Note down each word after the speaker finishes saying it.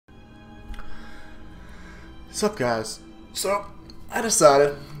What's up, guys? So, I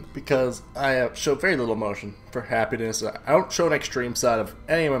decided, because I show very little emotion for happiness, I don't show an extreme side of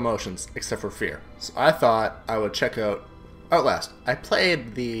any of my emotions except for fear. So I thought I would check out Outlast. I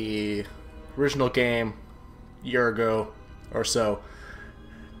played the original game a year ago or so.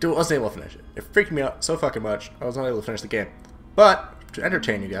 Wasn't able to finish it. It freaked me out so fucking much, I was not able to finish the game. But, to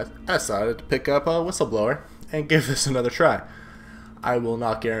entertain you guys, I decided to pick up a Whistleblower and give this another try. I will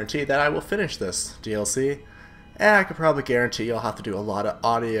not guarantee that I will finish this DLC, and I could probably guarantee I'll have to do a lot of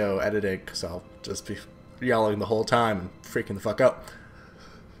audio editing, because I'll just be yelling the whole time and freaking the fuck out.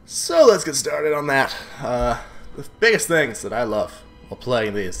 So let's get started on that. The biggest things that I love while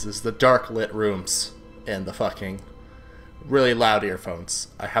playing these is the dark lit rooms and the fucking really loud earphones.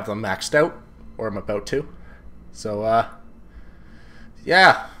 I have them maxed out, or I'm about to. So,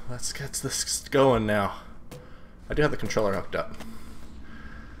 yeah, let's get this going now. I do have the controller hooked up.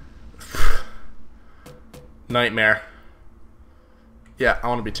 Nightmare. Yeah, I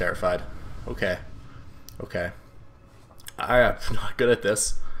want to be terrified. Okay. Okay. I am not good at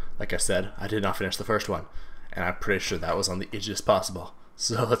this. Like I said, I did not finish the first one. And I'm pretty sure that was on the easiest possible.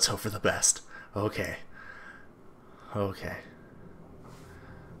 So let's hope for the best. Okay. Okay.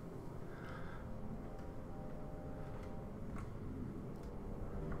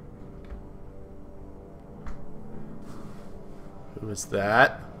 Who is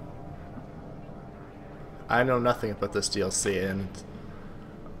that? I know nothing about this DLC, and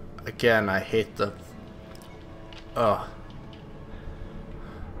again, I hate the... Oh.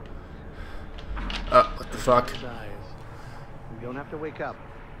 Oh, what the fuck? You don't have to wake up,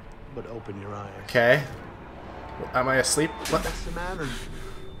 but open your eyes. Okay. Am I asleep? What? What's the matter?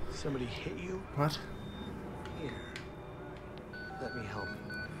 Somebody hit you? What? Here. Let me help you.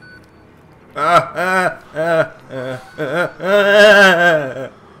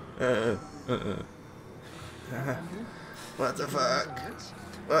 What the fuck?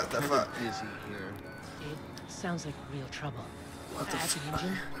 What the fuck? Busy here. It sounds like real trouble. What the That's an fuck?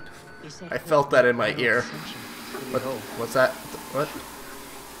 engine? They said I felt that in my ear. What? Oh, What's that? What?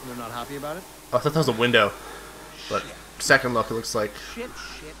 they're not happy about it? Oh, I thought that was a window. But second look, it looks like Shit.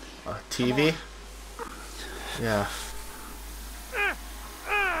 a TV. Yeah.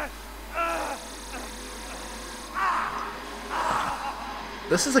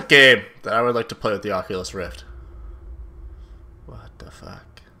 This is a game that I would like to play with the Oculus Rift. What the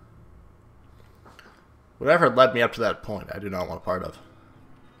fuck? Whatever led me up to that point, I do not want a part of.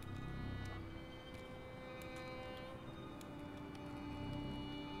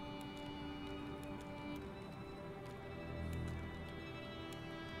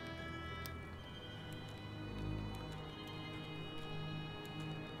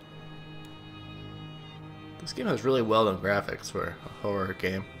 This game has really well done graphics for a horror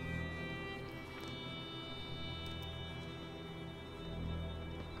game.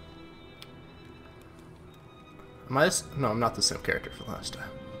 Am I this? No, I'm not the same character from last time.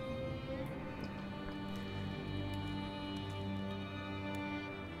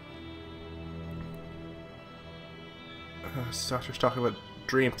 This doctor's talking about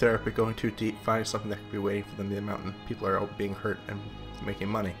dream therapy going too deep, finding something that could be waiting for them in the mountain. People are all being hurt and making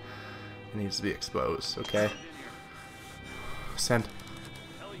money. It needs to be exposed. Okay. Send.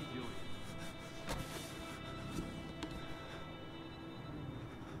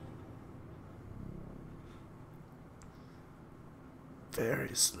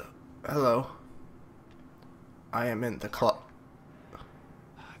 Very slow. Hello. I am in the club.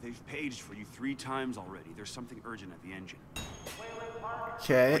 They've paged for you 3 times already. There's something urgent at the engine.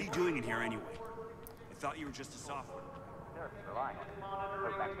 Okay. What are you doing in here anyway? I thought you were just a software.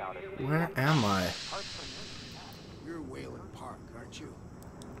 Where am I? You're Wayland Park, aren't you?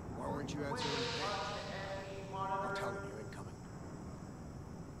 Why weren't you answering the page? I'll tell them you're incoming.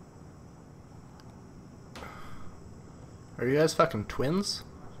 Are you guys fucking twins?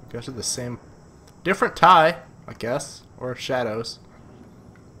 You guys are the same... Different tie, I guess. Or shadows.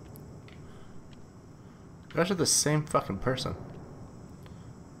 You guys are the same fucking person.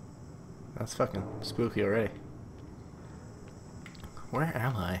 That's fucking spooky already. Where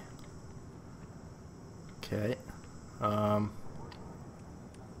am I? Okay.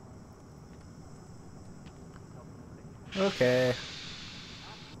 Okay.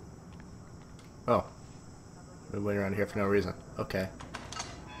 Oh. Been waiting around here for no reason. Okay.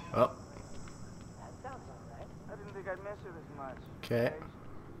 Oh. Okay.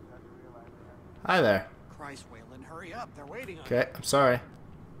 Hi there. Christ, Wayland, hurry up. They're waiting on Okay, I'm sorry.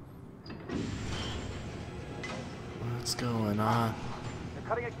 What's going on? They're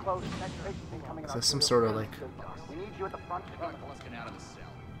cutting it close. Next patient's incoming. Is this some sort of like... We need you at the front. Let's get out of the cell.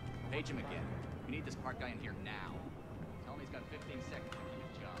 Page him again. We need this park guy in here now. Tell him he's got 15 seconds to do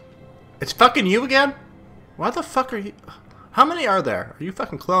the job. It's fucking you again? Why the fuck are you... How many are there? Are you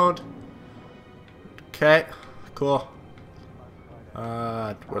fucking cloned? Okay, cool.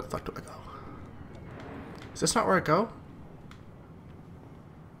 Where the fuck do I go? Is this not where I go?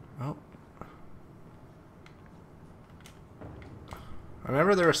 Oh. I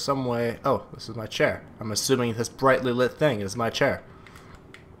remember there was some way... Oh, this is my chair. I'm assuming this brightly lit thing is my chair.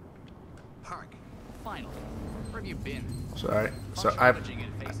 Park, finally. Where have you been? Sorry. So I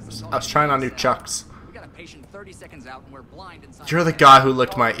was trying on new chucks. We got a patient 30 seconds out and we're blind inside. You're the guy who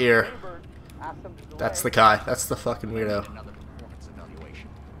licked my ear. That's the guy. That's the fucking weirdo. Another performance evaluation.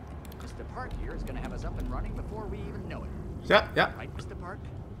 Mr. Park here is going to have us up and running before we even know it. Yeah, yeah. Right, Mr. Park?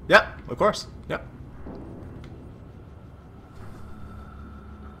 Yeah, of course. Yep.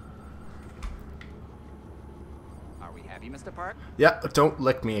 Are we happy, Mr. Park? Yeah, don't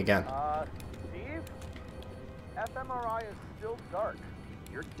lick me again. Steve? fMRI is still dark.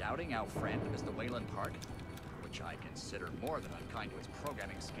 You're doubting our friend, Mr. Wayland Park? Which I consider more than unkind to his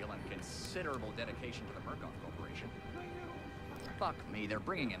programming skill and considerable dedication to the Murkoff Corporation. Fuck me, they're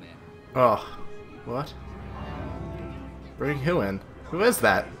bringing him in. Oh. What? Bring who in? Who is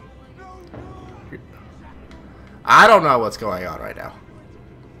that? I don't know what's going on right now.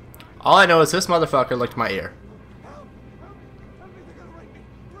 All I know is this motherfucker licked my ear.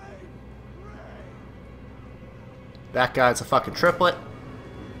 That guy's a fucking triplet.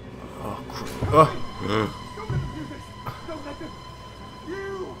 Oh, oh. Don't let them.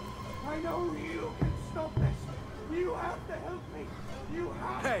 You! I know you can stop this. You have to help me. You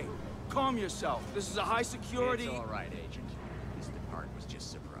have. Hey, calm yourself. This is a high security... It's all right, Agent. Mr. Park was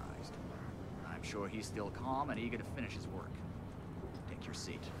just surprised. I'm sure he's still calm and eager to finish his work. Take your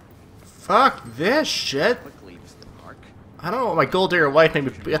seat. Fuck this shit. Quickly, Mr. Park. I don't know what my gold digger wife made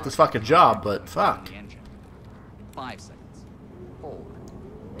me get this fucking job, but fuck. The engine. 5 seconds. 4.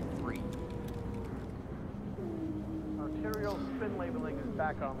 3. Arterial spin labeling is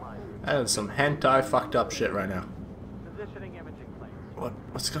back online. That is some hentai fucked up shit right now. Positioning imaging planes.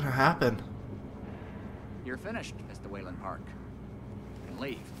 What's gonna happen? You're finished, Mr. Wayland Park. You can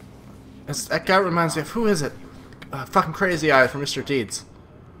leave. That guy reminds me of, who is it? Fucking Crazy Eye from Mr. Deeds.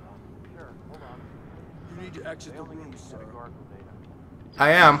 Sure, hold on. You need to exit the room, sir. Categorical data.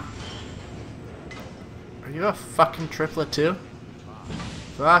 I am. Are you a fucking triplet too?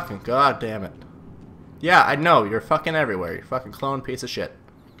 Fucking goddamn it. Yeah, I know, you're fucking everywhere. You're a fucking clone piece of shit.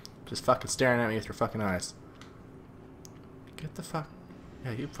 Just fucking staring at me with your fucking eyes. Get the fuck...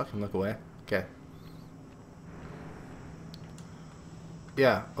 Yeah, you fucking look away. Okay.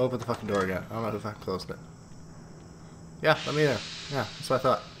 Yeah, open the fucking door again. I don't know who fucking closed it. Yeah, let me in. Yeah, that's what I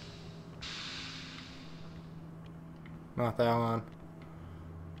thought. Not that one.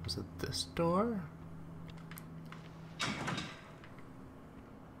 Was it this door?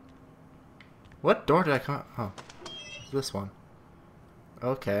 What door did I come out? Oh, this one.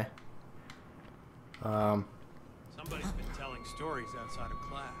 Okay. Somebody's been telling stories outside of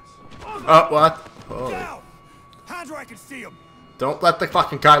class. Oh, what? Holy. Down! Hands where I can see them. Don't let the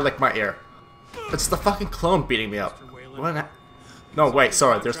fucking guy lick my ear. It's the fucking clone beating me up. What? No, wait,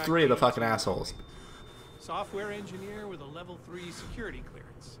 sorry. There's 3 of the fucking assholes. Software engineer with a level 3 security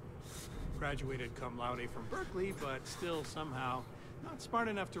clearance. Graduated cum laude from Berkeley, but still somehow not smart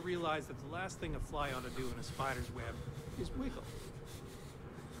enough to realize that the last thing a fly ought to do in a spider's web is wiggle.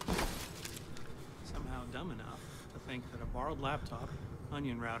 Somehow dumb enough to think that a borrowed laptop,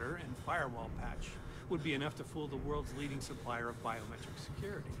 onion router, and firewall patch would be enough to fool the world's leading supplier of biometric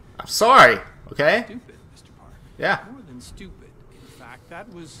security. I'm sorry, okay? Stupid, Mr. Park. Yeah. More than stupid. In fact,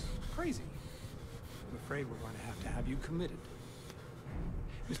 that was crazy. I'm afraid we're going to have you committed.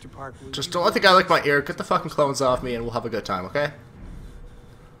 Mr. Park, Just don't let the guy lick my ear. Get the fucking clones off me and we'll have a good time, okay?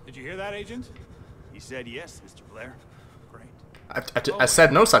 Did you hear that, Agent? He said yes, Mr. Blair. Great. I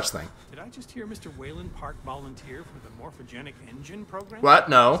said no such thing. Did I just hear Mr. Wayland Park volunteer for the morphogenic engine program? What?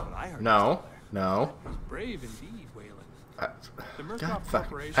 No. That's what I heard, No. Mr. Blair. No. He's brave indeed, Wayland. The God, Murkoff fuck.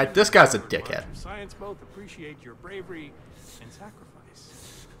 Corporation This guy's a and Harvard dickhead. March of Science both appreciate your bravery and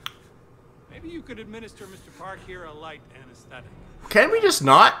sacrifice. Maybe you could administer Mr. Park here a light anesthetic. Can we just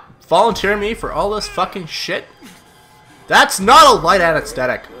not volunteer me for all this fucking shit? That's not a light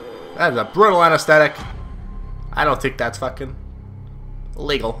anesthetic. That is a brutal anesthetic. I don't think that's fucking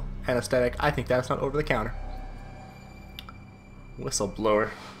legal anesthetic. I think that's not over the counter. Whistleblower.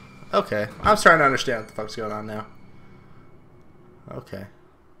 Okay, I'm starting to understand what the fuck's going on now. Okay.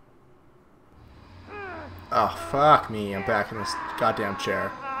 Oh, fuck me. I'm back in this goddamn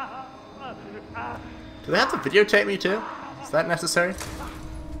chair. Do they have to videotape me too? Is that necessary?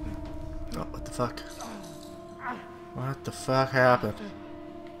 Oh, what the fuck? What the fuck happened?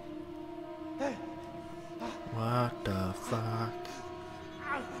 What the fuck?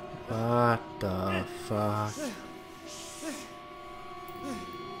 What the fuck?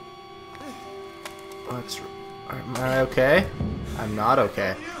 What's... Am I okay? I'm not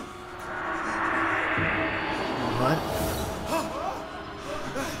okay. What?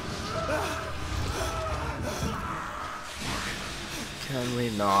 Can we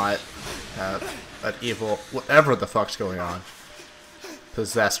not have an evil... whatever the fuck's going on?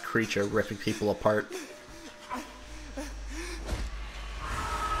 Possessed creature ripping people apart.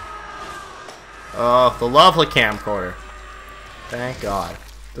 Oh, the lovely camcorder. Thank God.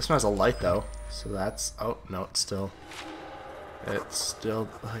 This one has a light though, so that's... oh, no, it's still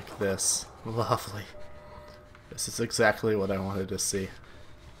like this. Lovely. This is exactly what I wanted to see.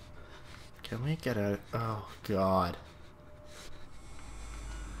 Can we get out? Oh, God.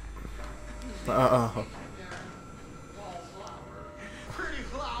 Uh-oh.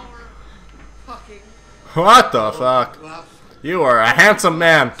 What the fuck? You are a handsome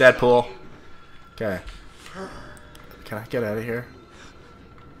man, Deadpool. Okay. Can I get out of here?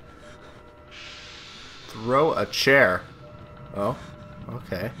 Throw a chair. Oh,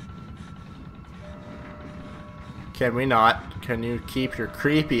 okay. Can we not? Can you keep your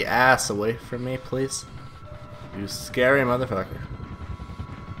creepy ass away from me, please? You scary motherfucker.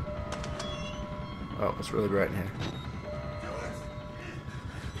 Oh, it's really bright in here.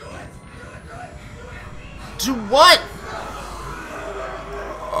 Do what?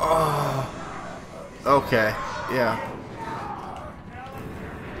 Oh. Okay, yeah.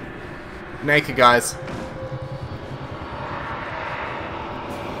 Naked guys.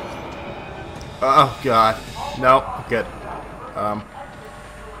 Oh God. No, good.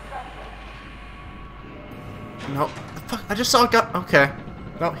 No. Fuck, I just saw a guy. Okay.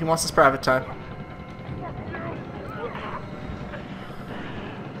 No, he wants his private time.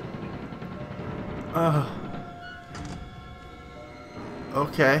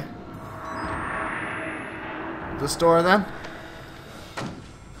 Okay. This door then?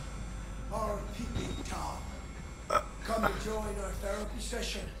 Our peeping Tom. Come and join our therapy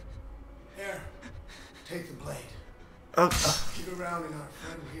session. Here, take the blade. Get around in our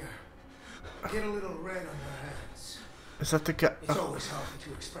friend here. Get a little red on your hands. Is that the guy? It's always healthy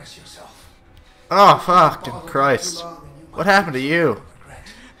to express yourself. Oh, fucking Christ. What happened to you?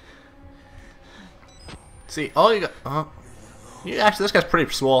 See, all you got... you actually, this guy's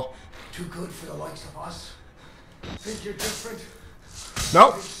pretty swole. Too good for the likes of us. Think you're different?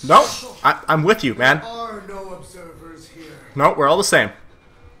 Nope, nope. I'm with you, man. There are no observers here. Nope, we're all the same.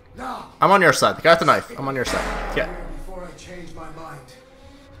 Now, I'm on your side. The guy with the knife. I'm on your side. Yeah. before I change my mind.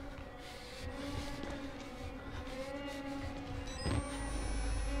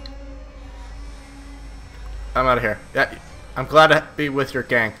 I'm out of here. Yeah, I'm glad to be with your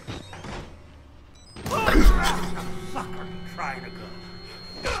gang. Fucker trying to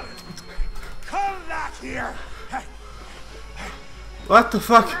go. Come back here. What the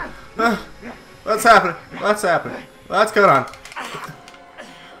fuck? What's happening? What's happening? What's going on?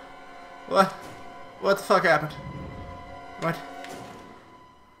 What? What the fuck happened? What?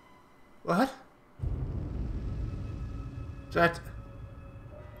 What?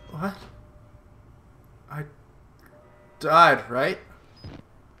 What? I died, right?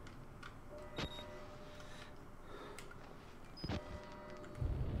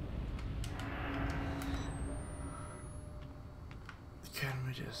 Can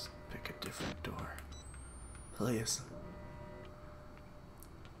we just pick a different door? Please.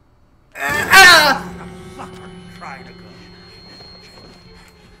 Fucker trying to go.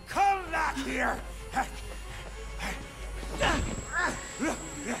 Come back here.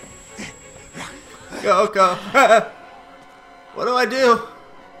 Go, go. What do I do?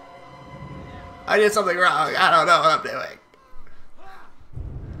 I did something wrong. I don't know what I'm doing.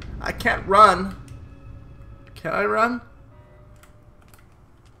 I can't run. Can I run?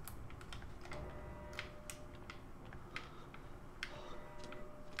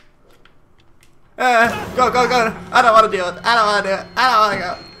 Go, go, go. I don't want to deal with it. I don't want to do it. I don't want to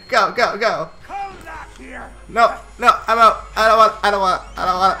go. Go, go, go. Come back here. No, no, I'm out. I don't want it. I don't want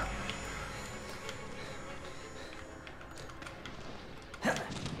it.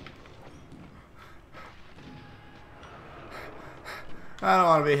 I don't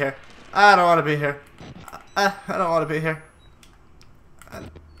want to be here. I don't want to be here. I don't want to be here. I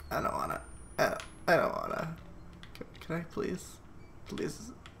don't want to. I don't want to. Can I please?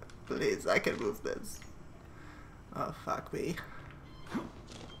 Please. Please, I can move this. Oh, fuck me.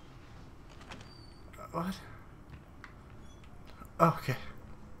 What? Okay.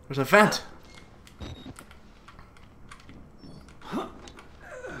 There's a vent.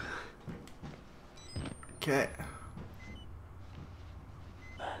 Okay.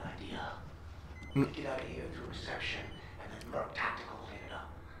 Bad idea. We get out of here through reception, and then Merc Tactical will hit it up.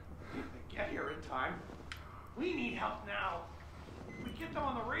 If they get here in time, we need help now. If we get them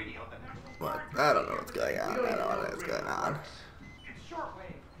on the radio, the National What? Guard. I don't know what's going on. I don't know what's going on. It's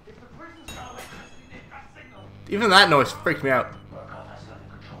shortwave. If the prison's got electricity, they've got signal. Even that noise freaked me out. Murkoff has it under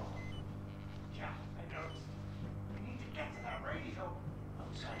control. Yeah, I noticed. We need to get to that radio.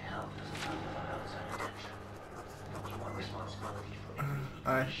 Outside help doesn't have enough outside attention. You want responsibility for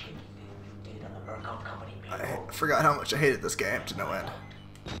I shaking the data on the Murkoff company being I pulled. forgot how much I hated this game to no end.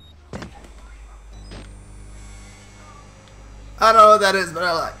 I don't know what that is, but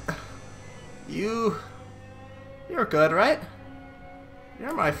I like. You're good, right?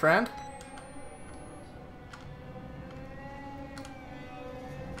 You're my friend.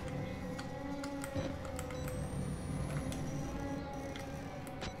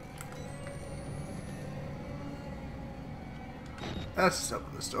 Let's just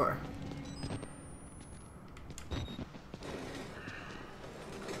open this door.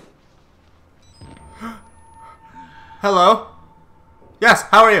 Hello? Yes,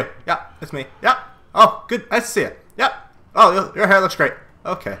 how are you? Yeah, it's me. Yeah. Oh, good. Nice to see you. Yeah. Oh, your hair looks great.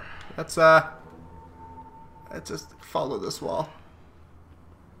 Okay. Let's just follow this wall.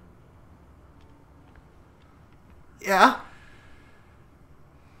 Yeah?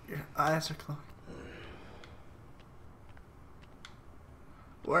 Your eyes are closed.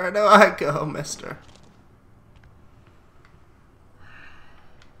 Where do I go, mister?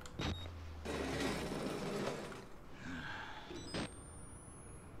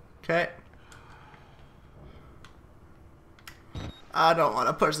 Okay. I don't want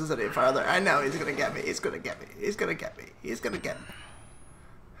to push this any farther. I know he's gonna get me. He's gonna get me. He's gonna get me. He's gonna get me.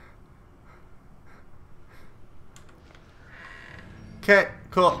 Okay,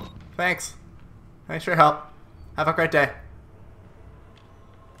 cool. Thanks. Thanks for your help. Have a great day.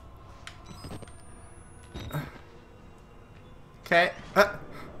 Okay.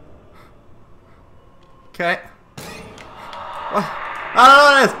 Okay. What? I don't know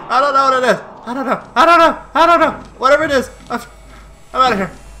what it is. I don't know what it is. I don't know. I don't know. I don't know. Whatever it is. I'm out of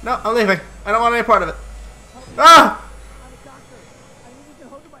here. No, I'm leaving. I don't want any part of it. Ah! I'm a doctor. I need to get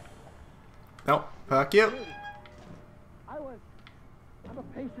hold of my... No. Fuck you. I'm a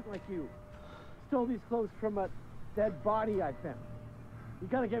patient like you. Stole these clothes from a dead body I found. You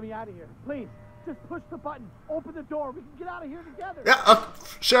gotta get me out of here. Please, just push the button. Open the door. We can get out of here together. Yeah,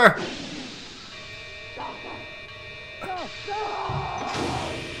 sure.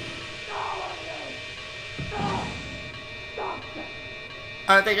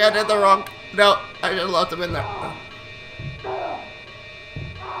 I think I did the wrong... No, I should have left him in there. I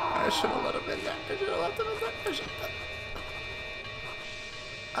should have let him in there. I should have left him in there. I should have...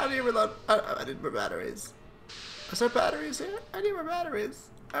 I need reload. I need more batteries. Is there batteries here? I need more batteries.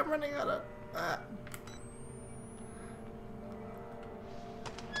 I'm running out of...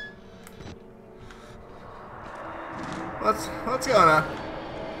 What's going on?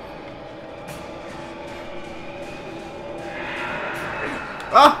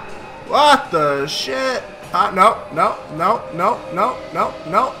 Oh! What the shit? No, no, no, no, no, no, no,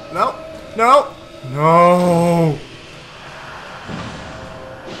 no, no, no!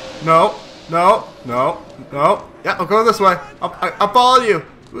 No, no, no, no. Yeah, I'll go this way. I'll follow you.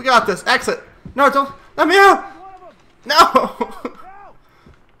 We got this. Exit. No, don't. Let me out! No!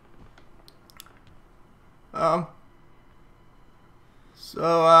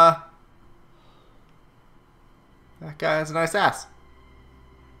 So, that guy has a nice ass.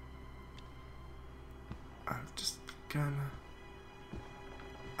 I'm just gonna...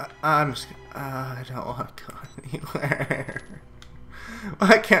 I'm just gonna... I don't want to go anywhere.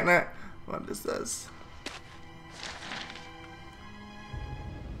 Why can't I... What is this?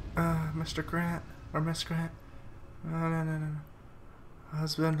 Mr. Grant? Or Miss Grant? No.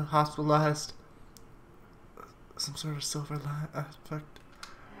 Husband hospitalized. Some sort of silver line aspect.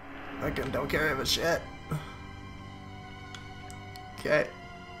 I don't care if it's shit. Okay.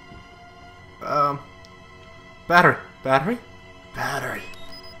 Battery. Battery? Battery.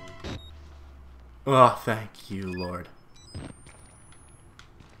 Oh, thank you, Lord.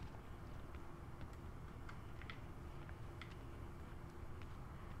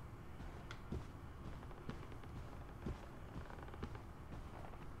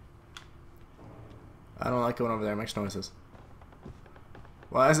 I don't like going over there. It makes noises.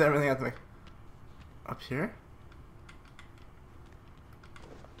 Why is everything at me? Up here?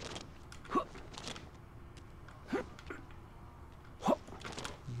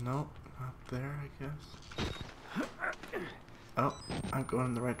 No, not there, I guess. Oh, I'm going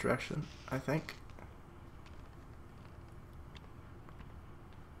in the right direction, I think.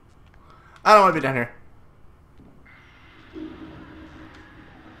 I don't want to be down here.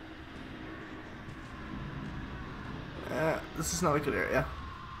 This is not a good area.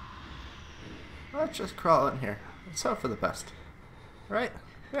 Let's just crawl in here. Let's hope for the best. Right?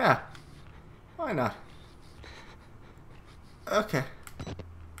 Yeah. Why not? Okay.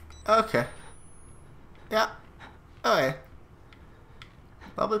 Okay. Yeah. Okay.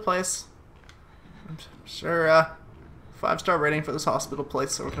 Lovely place. I'm sure, 5-star rating for this hospital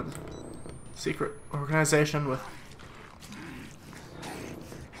place. So we're kind of secret organization with...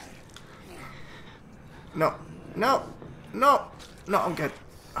 No. No. No. No, I'm good.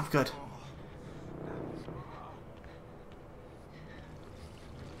 I'm good.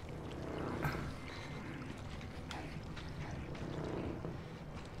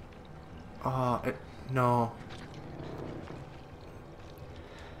 No.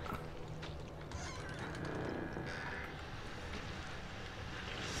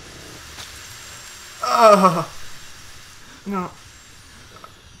 No.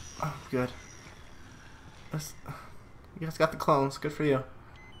 Oh, good. You guys got the clones. Good for you.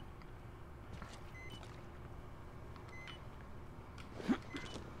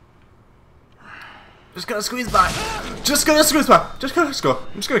 Just gonna squeeze by. Just gonna squeeze by. Just go. I'm just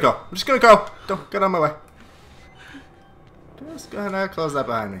gonna go. I'm just gonna go. Don't get on my way. Just gonna close that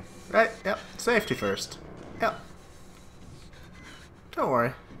behind me. Right? Yep. Safety first. Yep. Don't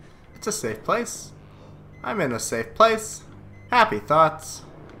worry. It's a safe place. I'm in a safe place. Happy thoughts.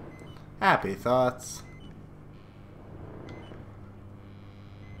 Happy thoughts.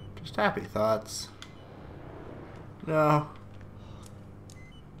 Just happy thoughts. No.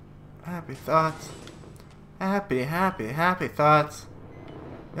 Happy thoughts. Happy thoughts.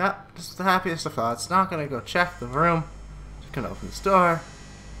 Yep, just the happiest of thoughts. Not gonna go check the room. Just gonna open this door.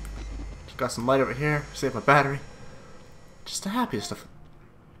 Just got some light over here. Save my battery. Just the happiest of...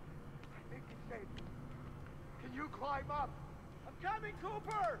 I think it's safe. Can you climb up? I'm coming,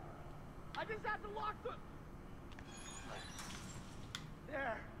 Cooper! I just have to lock the...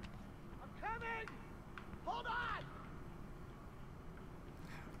 There. I'm coming! Hold on!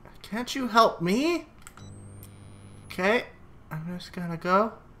 Can't you help me? Okay, I'm just gonna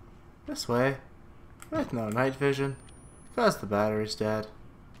go this way with no night vision because the battery's dead.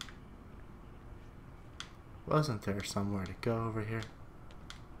 Wasn't there somewhere to go over here?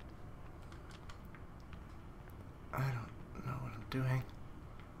 I don't know what I'm doing.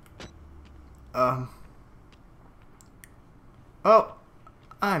 Oh,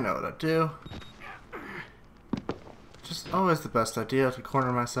 I know what I do. Just always the best idea to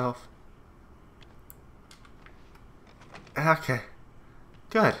corner myself. Okay.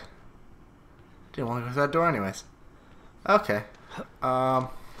 Good. Didn't want to go through that door anyways. Okay. Okay,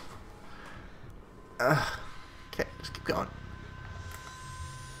 just keep going.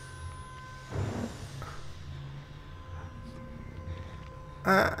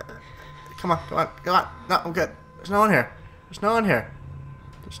 Come on. No, I'm good. There's no one here. There's no one here.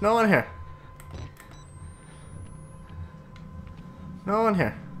 There's no one here. No one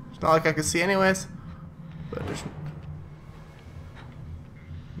here. It's not like I could see anyways. But there's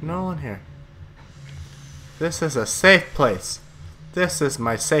no one here. This is a safe place. This is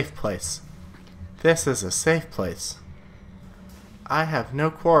my safe place. This is a safe place. I have no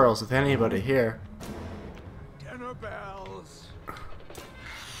quarrels with anybody here. Dinner bells.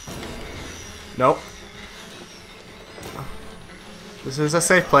 Nope. This is a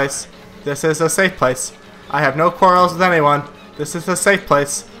safe place. This is a safe place. I have no quarrels with anyone. This is a safe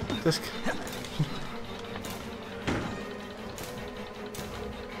place. This...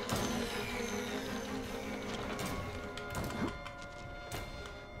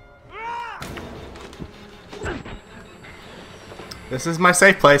 This is my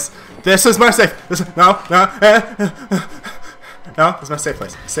safe place. This is my safe. No. No, this is my safe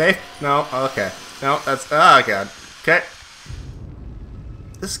place. Safe? No. Okay. No, that's... Oh, God. Okay.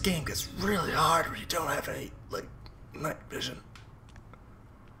 This game gets really hard when you don't have any, like, night vision.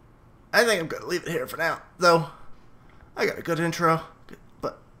 I think I'm going to leave it here for now, though. I got a good intro,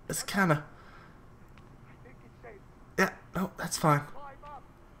 but it's kind of... Yeah, no, that's fine.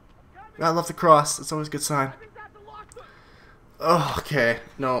 I love the cross. It's always a good sign. Oh, okay.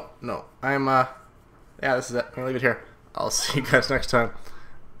 No. I'm, yeah, this is it. I'm going to leave it here. I'll see you guys next time.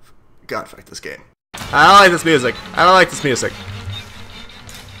 God, fuck this game. I don't like this music. I don't like this music.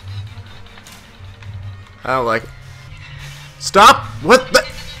 I don't like it. Stop with the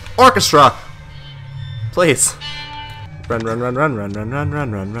orchestra! Please.